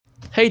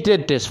He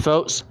did this,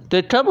 folks.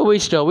 A couple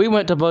weeks ago, we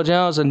went to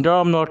Bojangles in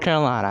Durham, North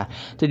Carolina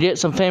to get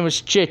some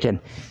famous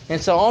chicken.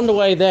 And so on the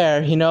way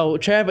there,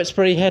 traffic's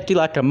pretty hefty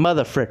like a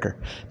mother fricker.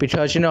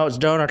 Because, it's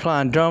Durham, North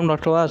Carolina. Durham,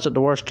 North Carolina's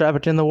the worst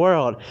traffic in the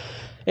world.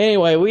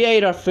 Anyway, we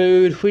ate our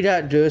food. We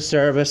got good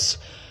service.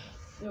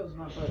 It was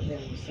my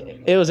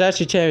birthday. It was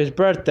actually Tammy's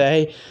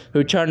birthday,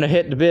 who turned to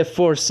hit the bid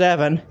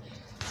 4-7.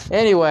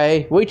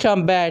 Anyway, we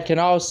come back, and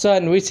all of a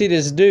sudden, we see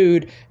this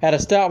dude at a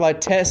stoplight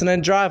texting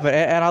and driving.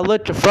 And I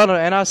looked in front of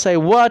him, and I say,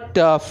 what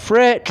the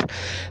frick?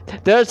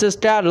 There's this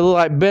guy that looked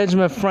like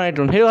Benjamin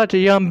Franklin. He looked like a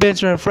young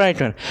Benjamin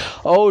Franklin.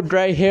 Old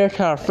gray hair,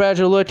 kind of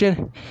fragile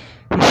looking.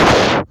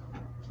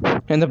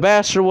 And the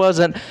bastard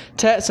wasn't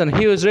texting.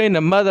 He was reading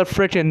the mother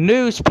frickin'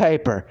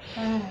 newspaper.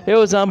 It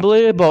was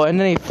unbelievable. And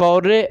then he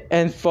folded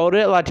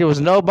it like it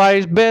was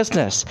nobody's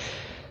business.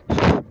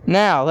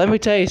 Now, let me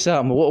tell you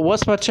something.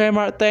 What's my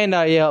trademark thing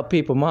that I yell at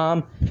people,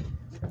 Mom?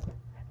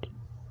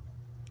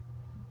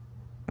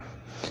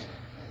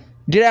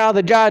 Get out of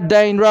the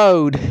goddamn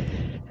road.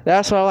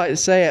 That's what I like to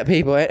say at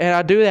people. And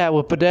I do that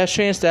with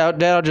pedestrians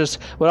that'll just,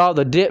 with all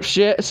the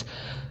dipshits,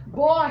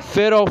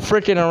 fiddle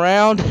freaking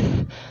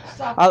around.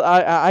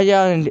 I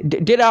yell,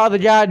 get out of the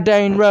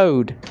goddamn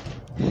road.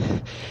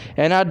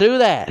 And I do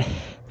that.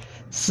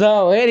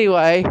 So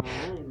anyway,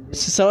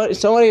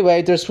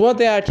 there's one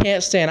thing I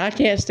can't stand. I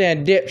can't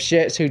stand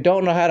dipshits who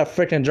don't know how to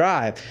freaking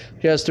drive.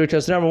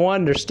 Because number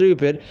one, they're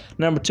stupid.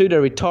 Number two,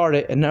 they're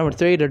retarded. And number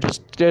three, they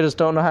just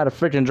don't know how to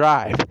freaking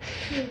drive.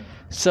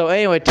 So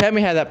anyway,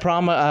 Tammy had that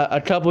problem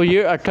a couple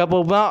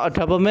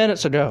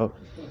minutes ago.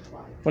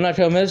 Well, not a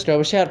couple minutes ago,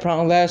 but she had a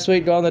problem last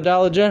week going to the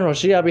Dollar General.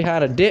 She got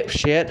behind a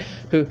dipshit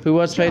who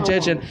wasn't paying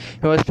attention.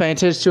 Who wasn't paying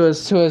attention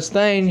to his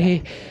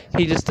thing.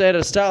 He just stayed at a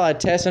stoplight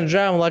testing and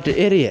driving like an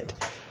idiot.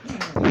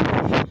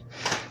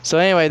 So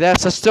anyway,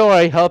 that's the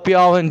story. Hope you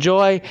all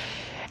enjoy.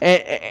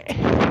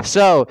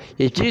 So,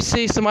 if you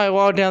see somebody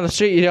walk down the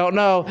street you don't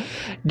know,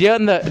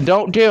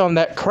 don't give them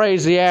that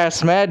crazy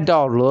ass mad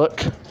dog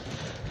look.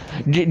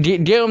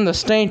 Give them the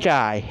stink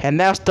eye, and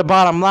that's the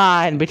bottom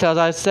line because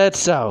I said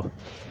so.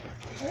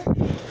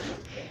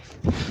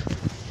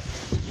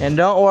 And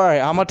don't worry,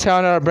 I'm gonna tell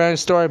another brand new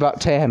story about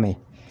Tammy.